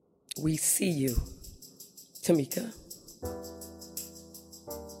We see you, Tamika.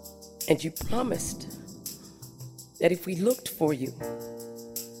 And you promised that if we looked for you,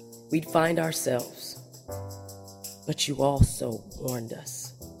 we'd find ourselves. But you also warned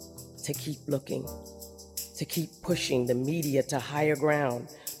us to keep looking, to keep pushing the media to higher ground,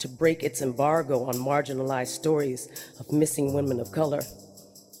 to break its embargo on marginalized stories of missing women of color.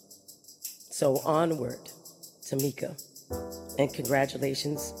 So onward, Tamika, and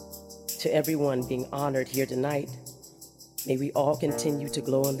congratulations to everyone being honored here tonight. May we all continue to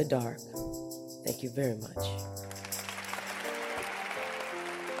glow in the dark. Thank you very much.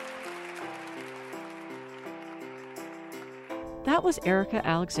 That was Erika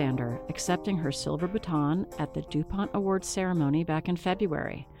Alexander accepting her silver baton at the DuPont Awards ceremony back in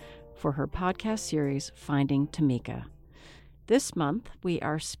February for her podcast series, Finding Tamika. This month, we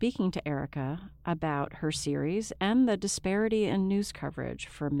are speaking to Erika about her series and the disparity in news coverage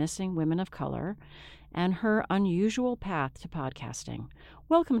for missing women of color and her unusual path to podcasting.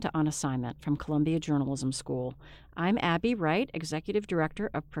 Welcome to On Assignment from Columbia Journalism School. I'm Abby Wright, Executive Director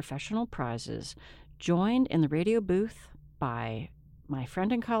of Professional Prizes, joined in the radio booth by my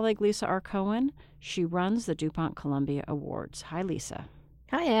friend and colleague Lisa R. Cohen. She runs the DuPont Columbia Awards. Hi, Lisa.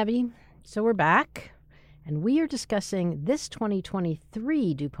 Hi, Abby. So we're back, and we are discussing this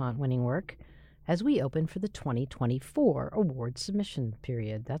 2023 DuPont-winning work as we open for the 2024 award submission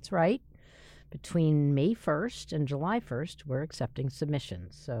period. That's right. Between May 1st and July 1st, we're accepting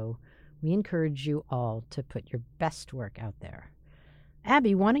submissions. So we encourage you all to put your best work out there.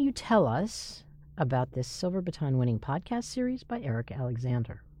 Abby, why don't you tell us about this Silver Baton winning podcast series by Erika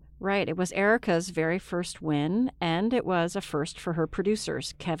Alexander? Right. It was Erika's very first win, and it was a first for her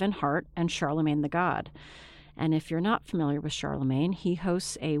producers, Kevin Hart and Charlemagne the God. And if you're not familiar with Charlemagne, he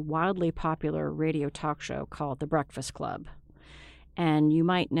hosts a wildly popular radio talk show called The Breakfast Club. And you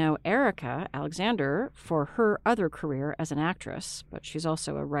might know Erika Alexander for her other career as an actress, but she's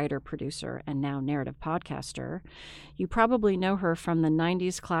also a writer, producer, and now narrative podcaster. You probably know her from the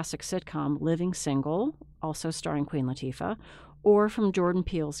 90s classic sitcom Living Single, also starring Queen Latifah, or from Jordan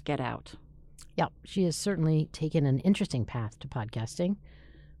Peele's Get Out. Yeah, she has certainly taken an interesting path to podcasting,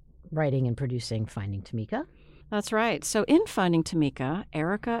 writing and producing Finding Tamika. That's right. So in Finding Tamika,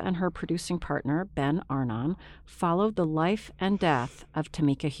 Erika and her producing partner, Ben Arnon, followed the life and death of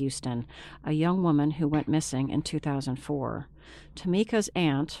Tamika Huston, a young woman who went missing in 2004. Tamika's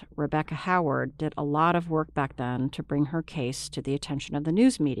aunt, Rebecca Howard, did a lot of work back then to bring her case to the attention of the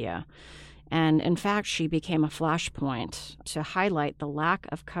news media. And in fact, she became a flashpoint to highlight the lack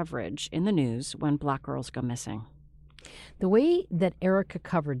of coverage in the news when Black girls go missing. The way that Erika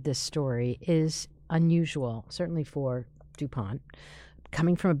covered this story is unusual, certainly for DuPont.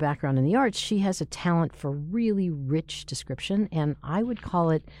 Coming from a background in the arts, she has a talent for really rich description, and I would call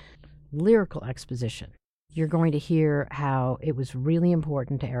it lyrical exposition. You're going to hear how it was really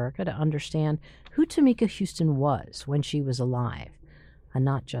important to Erika to understand who Tamika Huston was when she was alive, and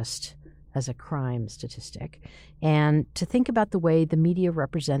not just as a crime statistic, and to think about the way the media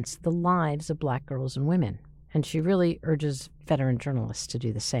represents the lives of Black girls and women. And she really urges veteran journalists to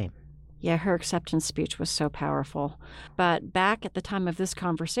do the same. Yeah, her acceptance speech was so powerful. But back at the time of this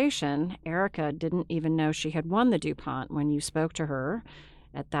conversation, Erika didn't even know she had won the DuPont when you spoke to her.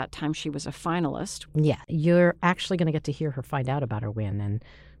 At that time, she was a finalist. Yeah, you're actually going to get to hear her find out about her win and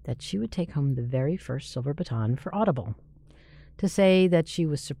that she would take home the very first silver baton for Audible. To say that she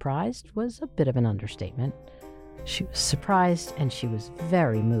was surprised was a bit of an understatement. She was surprised and she was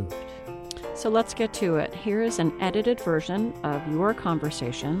very moved. So let's get to it. Here is an edited version of your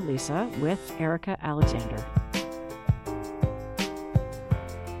conversation, Lisa, with Erika Alexander.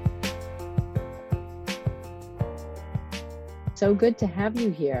 So good to have you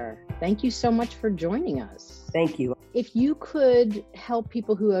here. Thank you so much for joining us. Thank you. If you could help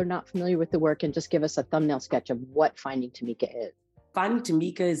people who are not familiar with the work and just give us a thumbnail sketch of what Finding Tamika is. Finding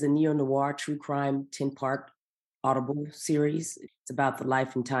Tamika is a neo-noir true crime 10-part Audible series. It's about the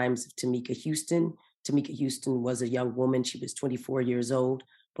life and times of Tamika Huston. Tamika Huston was a young woman. She was 24 years old,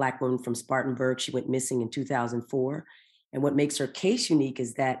 Black woman from Spartanburg. She went missing in 2004. And what makes her case unique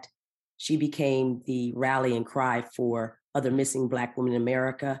is that she became the rallying cry for other missing Black women in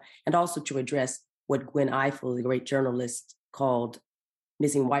America, and also to address what Gwen Ifill, the great journalist, called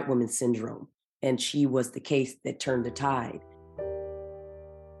missing white woman syndrome. And she was the case that turned the tide.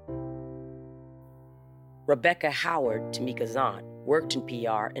 Rebecca Howard, Tamika's aunt, worked in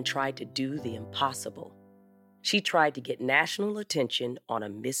PR and tried to do the impossible. She tried to get national attention on a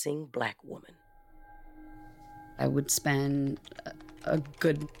missing Black woman. I would spend a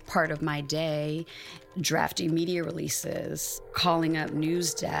good part of my day drafting media releases, calling up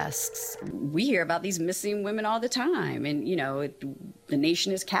news desks. We hear about these missing women all the time. And, the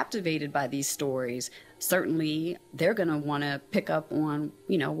nation is captivated by these stories. Certainly, they're going to want to pick up on,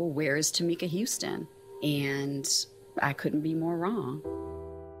 well, where is Tamika Huston? And I couldn't be more wrong.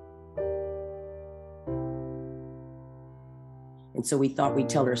 And so we thought we'd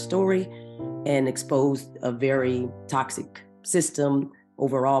tell her story and expose a very toxic system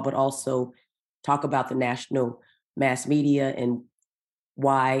overall, but also talk about the national mass media and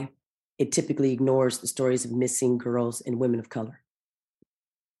why it typically ignores the stories of missing girls and women of color.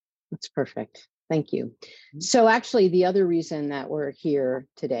 That's perfect. Thank you. So actually, the other reason that we're here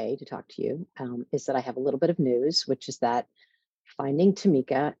today to talk to you is that I have a little bit of news, which is that Finding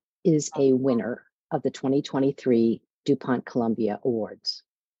Tamika is a winner of the 2023 DuPont Columbia Awards.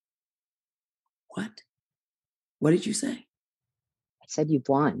 What? What did you say? I said you've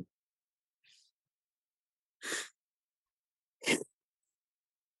won.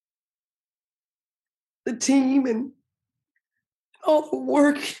 The team and all the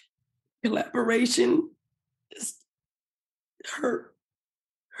work, collaboration, just her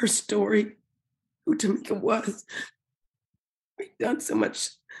story, who Tamika was. We've done so much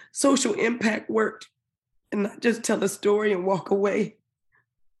social impact work and not just tell a story and walk away.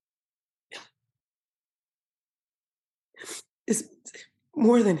 It's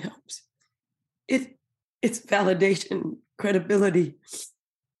more than helps. It's validation, credibility.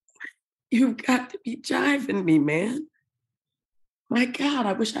 You've got to be jiving me, man. My God,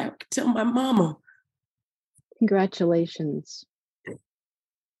 I wish I could tell my mama. Congratulations.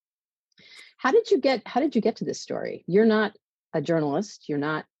 How did you get to this story? You're not a journalist. You're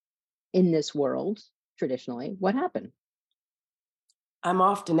not in this world traditionally. What happened? I'm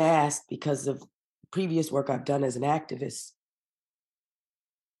often asked, because of previous work I've done as an activist,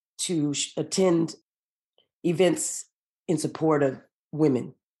 to attend events in support of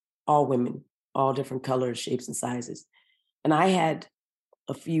women, all different colors, shapes, and sizes. And I had quite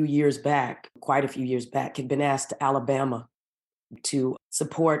a few years back, had been asked to Alabama to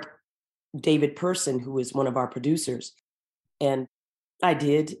support David Person, who is one of our producers. And I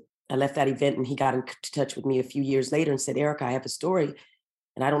did. I left that event and he got in touch with me a few years later and said, Erika, I have a story.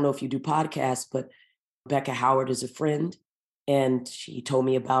 And I don't know if you do podcasts, but Rebecca Howard is a friend. And she told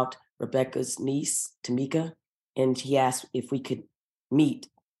me about Rebecca's niece, Tamika. And he asked if we could meet,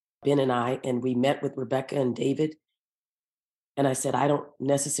 Ben and I, and we met with Rebecca and David. And I said, I don't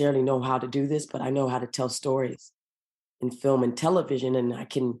necessarily know how to do this, but I know how to tell stories in film and television, and I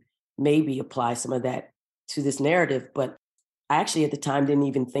can maybe apply some of that to this narrative. But I actually at the time didn't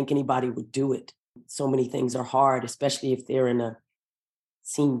even think anybody would do it. So many things are hard, especially if they're in a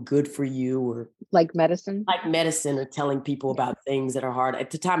seem good for you or like medicine or telling people about things that are hard.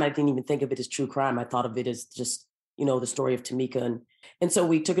 At the time, I didn't even think of it as true crime. I thought of it as just, the story of Tamika. And so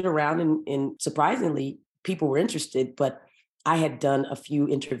we took it around and surprisingly, people were interested, but I had done a few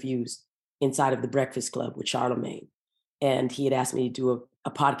interviews inside of the Breakfast Club with Charlemagne. And he had asked me to do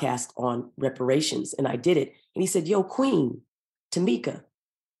a podcast on reparations. And I did it. And he said, yo, Queen, Tamika,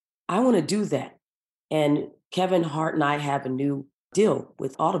 I want to do that. And Kevin Hart and I have a new deal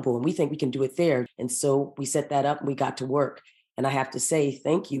with Audible, and we think we can do it there. And so we set that up and we got to work. And I have to say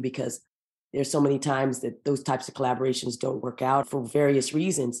thank you, because there's so many times that those types of collaborations don't work out for various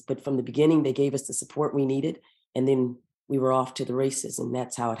reasons. But from the beginning, they gave us the support we needed. And then we were off to the races. And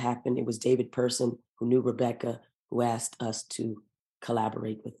that's how it happened. It was David Person, who knew Rebecca, who asked us to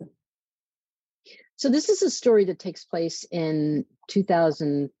collaborate with them. So this is a story that takes place in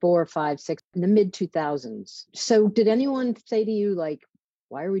 2004, 5, 6, in the mid 2000s. So did anyone say to you, like,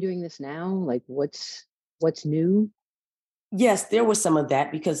 why are we doing this now? Like, what's new? Yes, there was some of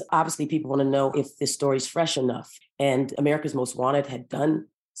that, because obviously people want to know if this story's fresh enough. And America's Most Wanted had done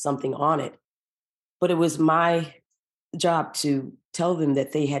something on it. But it was my job to tell them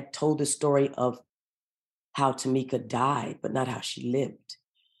that they had told the story of how Tamika died, but not how she lived.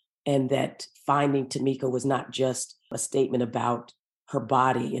 And that finding Tamika was not just a statement about her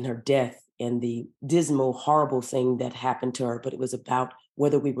body and her death and the dismal, horrible thing that happened to her, but it was about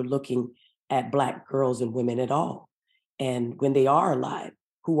whether we were looking at Black girls and women at all. And when they are alive,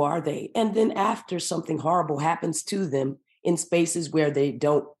 who are they? And then after something horrible happens to them in spaces where they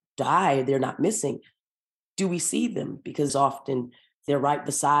don't die, they're not missing, do we see them? Because often they're right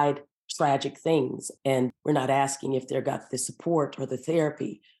beside tragic things, and we're not asking if they got the support or the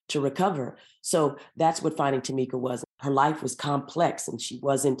therapy to recover. So that's what Finding Tamika was. Her life was complex, and she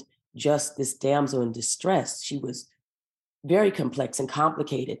wasn't just this damsel in distress. She was very complex and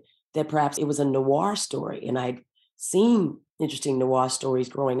complicated, that perhaps it was a noir story. And I'd seen interesting noir stories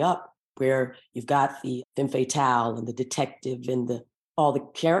growing up where you've got the femme fatale and the detective and all the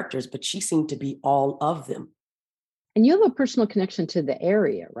characters, but she seemed to be all of them. And you have a personal connection to the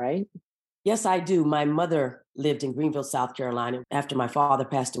area, right? Yes, I do. My mother lived in Greenville, South Carolina. After my father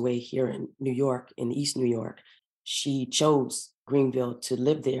passed away here in New York, in East New York, she chose Greenville to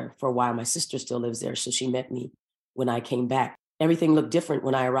live there for a while. My sister still lives there, so she met me when I came back. Everything looked different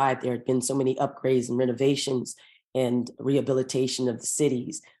when I arrived. There had been so many upgrades and renovations and rehabilitation of the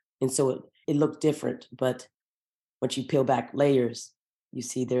cities. And so it looked different. But once you peel back layers, you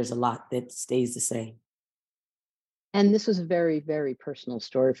see there's a lot that stays the same. And this was a very, very personal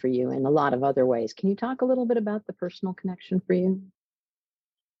story for you in a lot of other ways. Can you talk a little bit about the personal connection for you?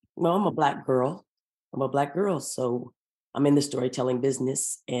 Well, I'm a Black girl. So I'm in the storytelling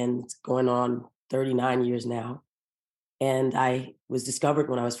business and it's going on 39 years now. And I was discovered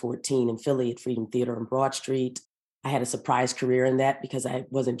when I was 14 in Philly at Freedom Theater on Broad Street. I had a surprise career in that because I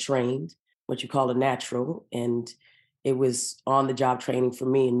wasn't trained, what you call a natural. And it was on the job training for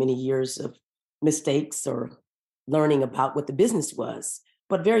me and many years of mistakes or learning about what the business was.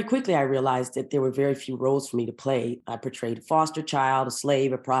 But very quickly, I realized that there were very few roles for me to play. I portrayed a foster child, a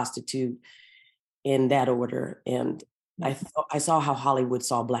slave, a prostitute, in that order. And I saw how Hollywood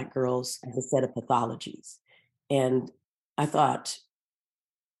saw Black girls as a set of pathologies. And I thought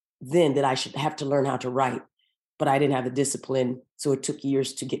then that I should have to learn how to write, but I didn't have the discipline. So it took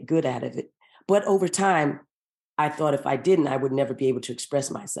years to get good at it. But over time, I thought if I didn't, I would never be able to express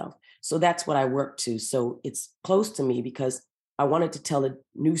myself. So that's what I worked to. So it's close to me because I wanted to tell a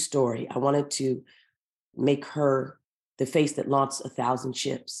new story. I wanted to make her the face that launched 1,000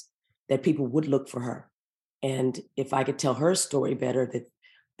 ships, that people would look for her. And if I could tell her story better, that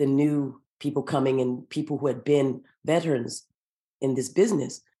the new people coming and people who had been veterans in this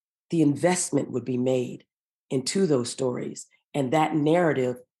business, the investment would be made into those stories. And that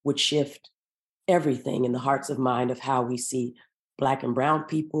narrative would shift everything in the hearts of mind of how we see Black and brown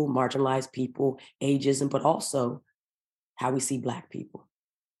people, marginalized people, ageism, but also how we see Black people,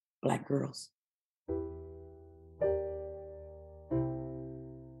 Black girls.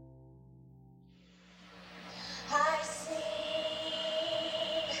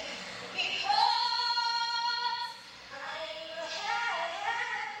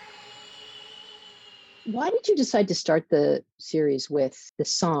 Why did you decide to start the series with the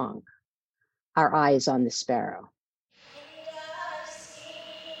song, Our Eyes on the Sparrow?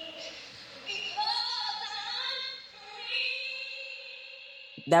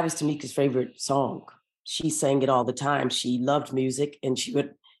 That was Tamika's favorite song. She sang it all the time. She loved music and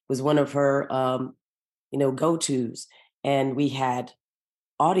was one of her, go-tos. And we had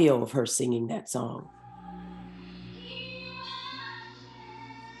audio of her singing that song.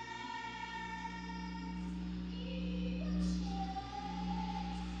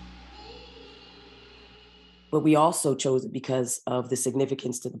 But we also chose it because of the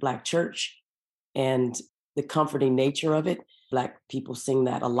significance to the Black church and the comforting nature of it. Black people sing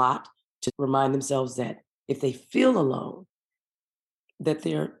that a lot to remind themselves that if they feel alone, that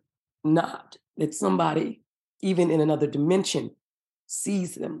they're not, that somebody, even in another dimension,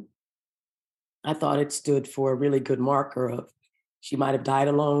 sees them. I thought it stood for a really good marker of she might have died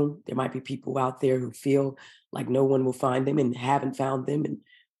alone. There might be people out there who feel like no one will find them and haven't found them, and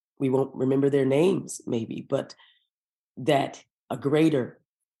we won't remember their names maybe, but that a greater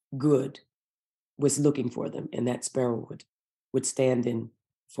good was looking for them, and that sparrow would stand in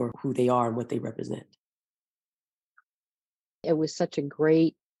for who they are and what they represent. It was such a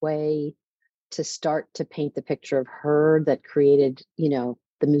great way to start to paint the picture of her that created, the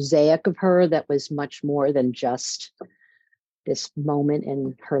mosaic of her that was much more than just this moment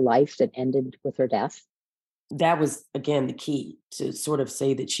in her life that ended with her death. That was, again, the key to sort of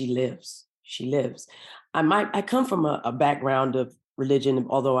say that she lives. She lives. I come from a background of religion,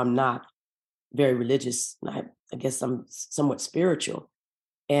 although I'm not very religious. I guess I'm somewhat spiritual.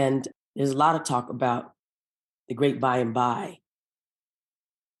 And there's a lot of talk about the great by and by.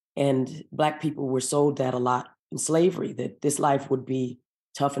 And Black people were sold that a lot in slavery, that this life would be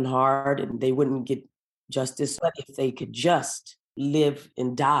tough and hard and they wouldn't get justice. But if they could just live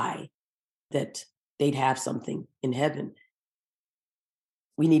and die, that they'd have something in heaven.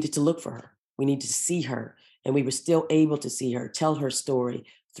 We needed to look for her. We needed to see her. And we were still able to see her, tell her story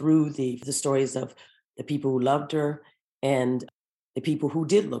through the stories of the people who loved her and the people who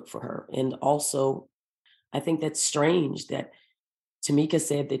did look for her. And also, I think that's strange that Tamika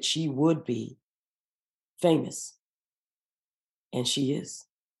said that she would be famous. And she is.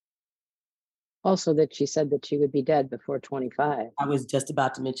 Also that she said that she would be dead before 25. I was just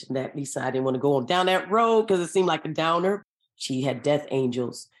about to mention that, Lisa. I didn't want to go on down that road because it seemed like a downer. She had death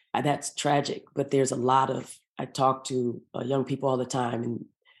angels. That's tragic, but there's a lot of, I talk to young people all the time, and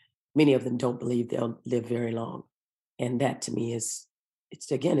many of them don't believe they'll live very long. And that to me is,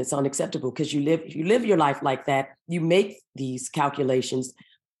 it's unacceptable, because you live your life like that, you make these calculations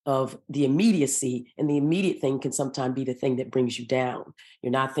of the immediacy, and the immediate thing can sometimes be the thing that brings you down.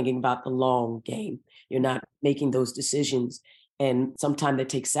 You're not thinking about the long game. You're not making those decisions. And sometimes it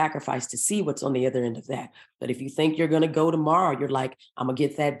takes sacrifice to see what's on the other end of that. But if you think you're going to go tomorrow, you're like, I'm going to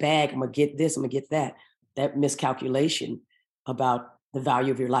get that bag, I'm going to get this, I'm going to get that. That miscalculation about the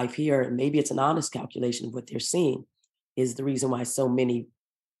value of your life here, and maybe it's an honest calculation of what they're seeing, is the reason why so many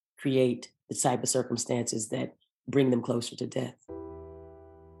create the type of circumstances that bring them closer to death.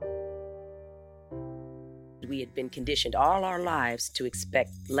 We had been conditioned all our lives to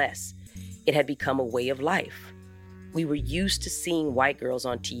expect less. It had become a way of life. We were used to seeing white girls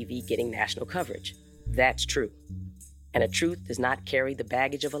on TV getting national coverage. That's true. And a truth does not carry the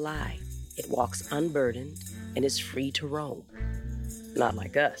baggage of a lie. It walks unburdened and is free to roam. Not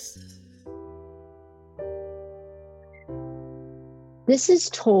like us. This is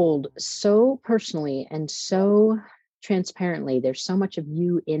told so personally and so transparently. There's so much of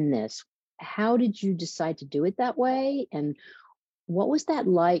you in this. How did you decide to do it that way? And what was that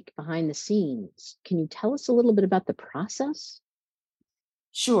like behind the scenes? Can you tell us a little bit about the process?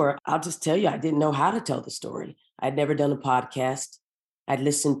 Sure. I'll just tell you, I didn't know how to tell the story. I'd never done a podcast. I'd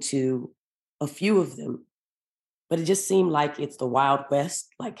listened to a few of them, but it just seemed like it's the Wild West.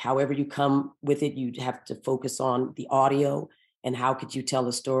 Like however you come with it, you'd have to focus on the audio and how could you tell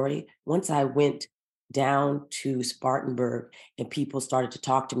a story. Once I went down to Spartanburg and people started to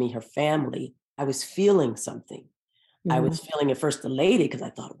talk to me, her family, I was feeling something. I was feeling at first elated because I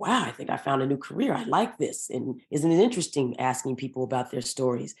thought, wow, I think I found a new career. I like this. And isn't it interesting asking people about their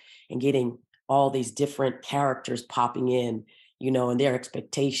stories and getting all these different characters popping in, and their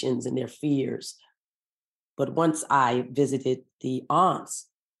expectations and their fears. But once I visited the aunts,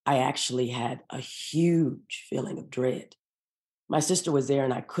 I actually had a huge feeling of dread. My sister was there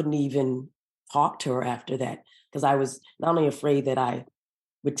and I couldn't even talk to her after that because I was not only afraid that I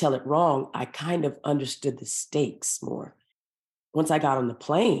would tell it wrong, I kind of understood the stakes more. Once I got on the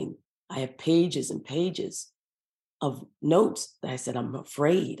plane, I had pages and pages of notes that I said, I'm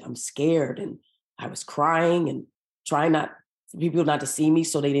afraid, I'm scared. And I was crying and trying not for people not to see me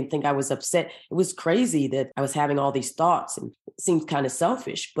so they didn't think I was upset. It was crazy that I was having all these thoughts, and it seemed kind of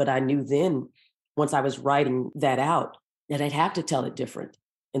selfish, but I knew then, once I was writing that out, that I'd have to tell it different.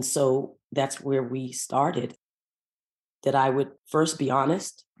 And so that's where we started. That I would first be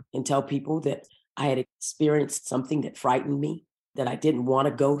honest and tell people that I had experienced something that frightened me, that I didn't want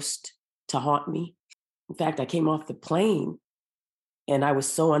a ghost to haunt me. In fact, I came off the plane and I was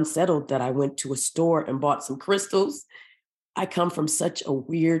so unsettled that I went to a store and bought some crystals. I come from such a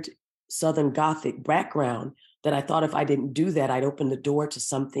weird Southern Gothic background that I thought if I didn't do that, I'd open the door to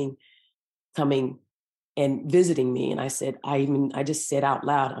something coming and visiting me. And I said, I just said out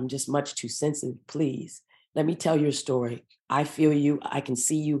loud, I'm just much too sensitive, please. Let me tell your story. I feel you. I can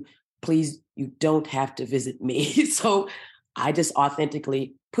see you. Please, you don't have to visit me. So I just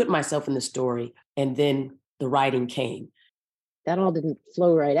authentically put myself in the story, and then the writing came. That all didn't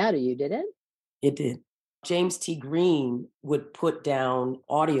flow right out of you, did it? It did. James T. Green would put down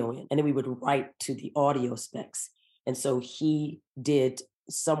audio in, and then we would write to the audio specs. And so he did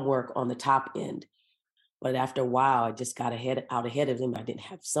some work on the top end. But after a while, I just got out ahead of him. I didn't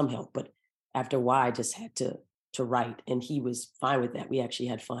have some help, but after a while, I just had to write, and he was fine with that. We actually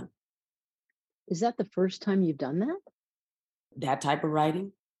had fun. Is that the first time you've done that? That type of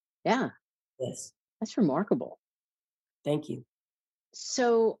writing? Yeah. Yes. That's remarkable. Thank you.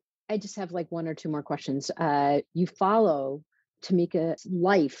 So I just have like one or two more questions. You follow Tamika's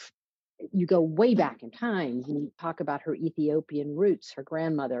life. You go way back in time. You talk about her Ethiopian roots, her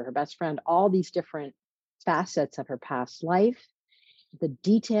grandmother, her best friend, all these different facets of her past life. The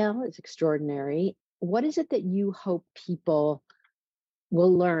detail is extraordinary. What is it that you hope people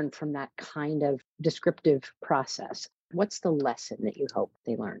will learn from that kind of descriptive process? What's the lesson that you hope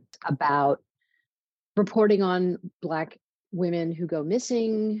they learn about reporting on Black women who go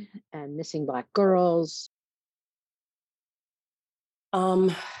missing and missing Black girls?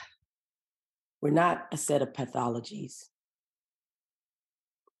 We're not a set of pathologies.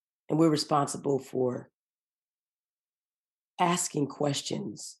 And we're responsible for asking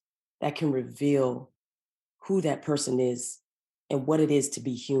questions that can reveal who that person is and what it is to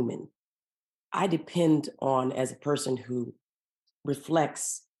be human. I depend on, as a person who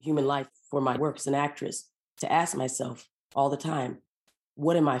reflects human life for my work as an actress, to ask myself all the time,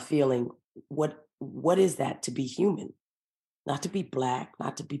 what am I feeling? What is that to be human? not to be Black,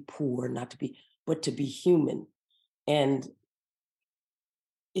 not to be poor, but to be human. And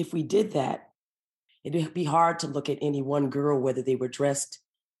if we did that, it'd be hard to look at any one girl, whether they were dressed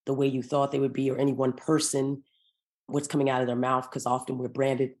the way you thought they would be, or any one person, what's coming out of their mouth, because often we're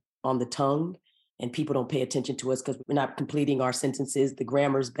branded on the tongue and people don't pay attention to us because we're not completing our sentences. The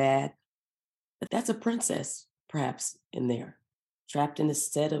grammar's bad. But that's a princess, perhaps, in there, trapped in a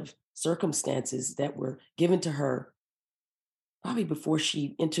set of circumstances that were given to her probably before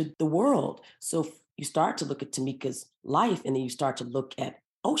she entered the world. So you start to look at Tamika's life, and then you start to look at,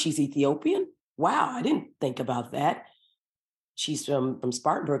 oh, she's Ethiopian? Wow, I didn't think about that. She's from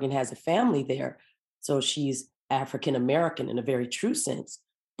Spartanburg and has a family there. So she's African-American in a very true sense.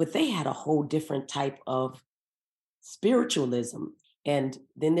 But they had a whole different type of spiritualism. And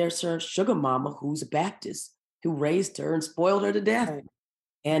then there's her sugar mama, who's a Baptist, who raised her and spoiled her to death. Right.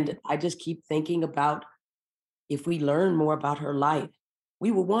 And I just keep thinking about, if we learn more about her life,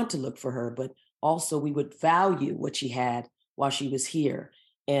 we would want to look for her, but also we would value what she had while she was here.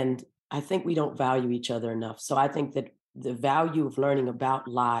 And I think we don't value each other enough. So I think that the value of learning about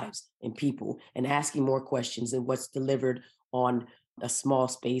lives and people and asking more questions than what's delivered on a small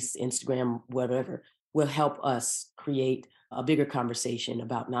space, Instagram, whatever, will help us create a bigger conversation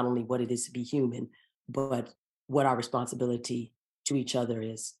about not only what it is to be human, but what our responsibility to each other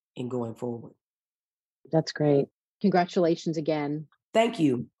is in going forward. That's great. Congratulations again. Thank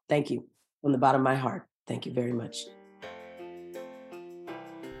you. Thank you. From the bottom of my heart. Thank you very much.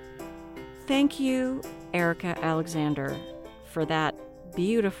 Thank you, Erika Alexander, for that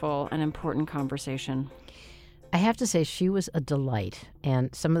beautiful and important conversation. I have to say, she was a delight,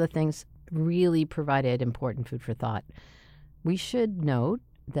 and some of the things really provided important food for thought. We should note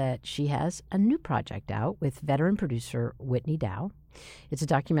that she has a new project out with veteran producer Whitney Dow. It's a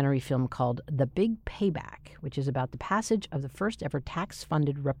documentary film called The Big Payback, which is about the passage of the first ever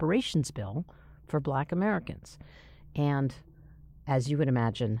tax-funded reparations bill for Black Americans. And as you would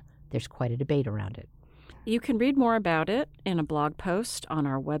imagine, there's quite a debate around it. You can read more about it in a blog post on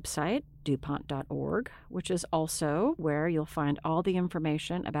our website, DuPont.org, which is also where you'll find all the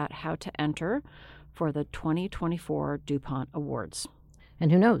information about how to enter for the 2024 DuPont Awards.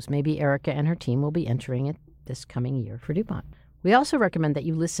 And who knows, maybe Erika and her team will be entering it this coming year for DuPont. We also recommend that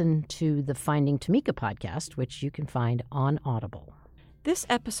you listen to the Finding Tamika podcast, which you can find on Audible. This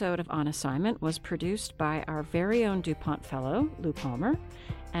episode of On Assignment was produced by our very own DuPont fellow, Lou Palmer,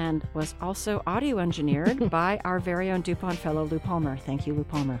 and was also audio engineered by our very own DuPont fellow, Lou Palmer. Thank you, Lou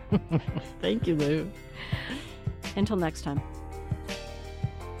Palmer. Thank you, Lou. Until next time.